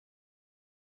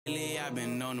Lately I've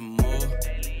been on the move.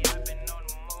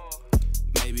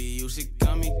 Maybe you should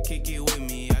come and kick it with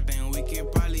me. I think we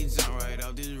can probably jump right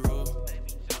off this roof.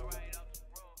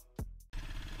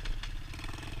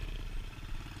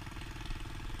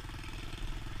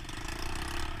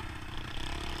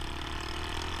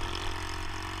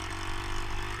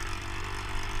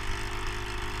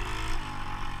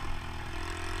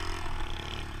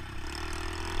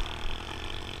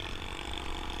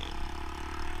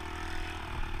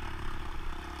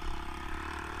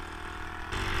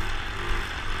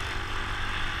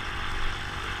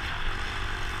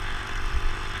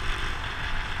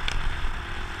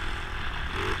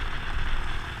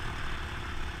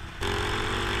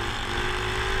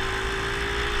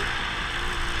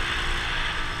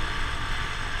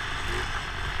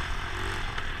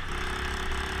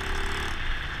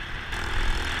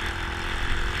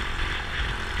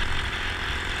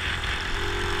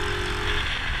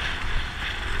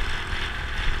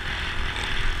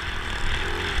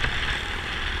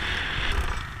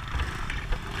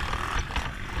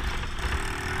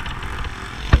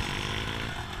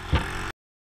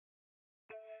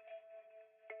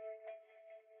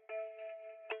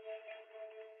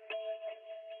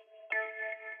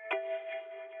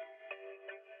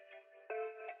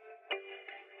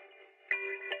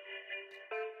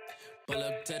 Pull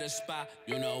up to the spot,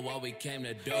 you know what we came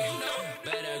to do.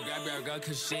 Better grab your girl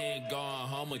cause she ain't going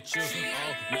home with you.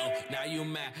 Oh no, now you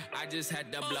mad, I just had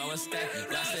to blow a stack.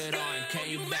 Lost it on,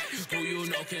 came back, who you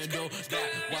know can do that?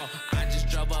 Well, I just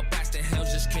drove up past the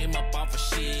hills, just came up off of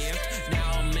shit.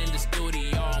 Now I'm in the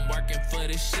studio, I'm working for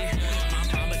this shit.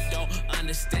 My mama don't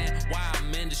understand why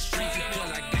I'm in the street.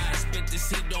 Cause I gotta spit this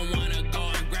heat, don't wanna go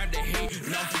and grab the heat.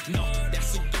 No,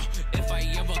 that's a go. If I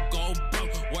ever go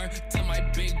broke, word to my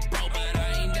big bro.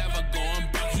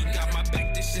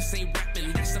 Ain't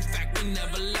rapping, that's a fact, we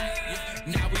never left.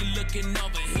 Now we looking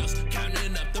over hills,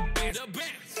 counting up the bands.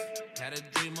 Had a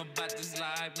dream about this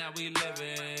life, now we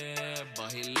living. Boy,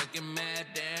 he looking mad,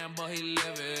 damn, boy, he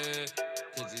living.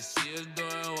 Cause he see us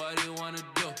doing what he wanna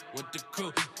do with the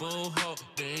crew. Boo-ho,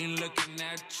 they ain't looking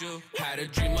at you. Had a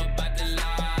dream about the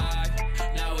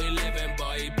life, now we living.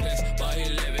 Boy, he pissed, boy, he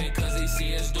living. Cause he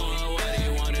see us doing what he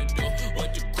wanna do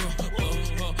with the crew.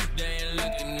 Boo-ho, they ain't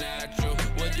looking at you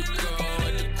with the crew.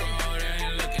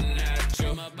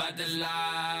 About the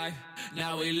life,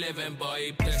 now we living, boy,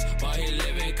 he pissed, boy, he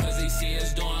living, cause he see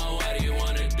us doing what he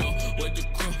wanna do with the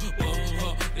crew,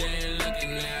 whoa, they ain't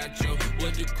looking at you,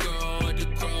 with the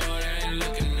crew, they ain't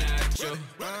looking at you.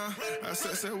 I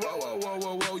said,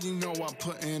 whoa, you know I'm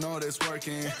putting all this work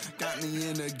in. Got me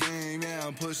in the game, yeah,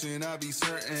 I'm pushing, I be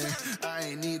certain. I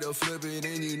ain't need to flip it,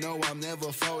 and you know I'm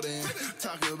never folding.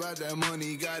 Talk about that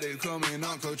money, got it coming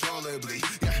uncontrollably.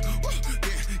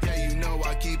 Yeah, you know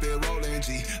I keep it rolling,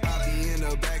 G. I be in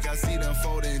the back, I see them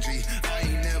folding, G. I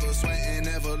ain't never sweating,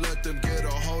 never let them get a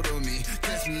hold of me.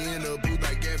 Catch me in the booth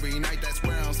like every night, that's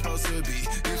where I'm supposed to be.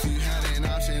 If you had an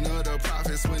option of the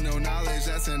profits with no knowledge,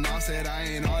 that's an offset. I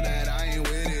ain't all that, I ain't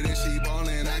with it. If she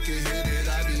ballin', I can hit it.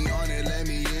 I be on it, let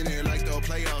me in it. Like the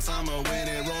playoffs, I'ma win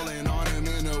it. Rolling on him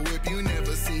in a whip, you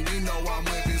never seen, you know I'm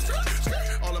whipping.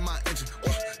 All of my engine,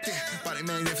 body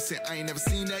magnificent. I ain't never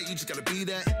seen that, you just gotta be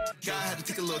that. God had to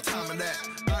take a little time on that.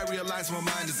 I realized where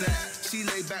my mind is at. She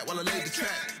laid back while I laid the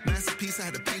track. Masterpiece, I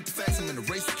had to paint the facts. I'm in the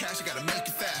race for cash, I gotta make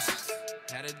it fast.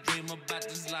 Had a dream about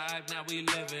this life, now we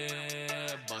living.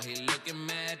 Boy, he looking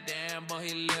mad, damn, boy,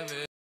 he living.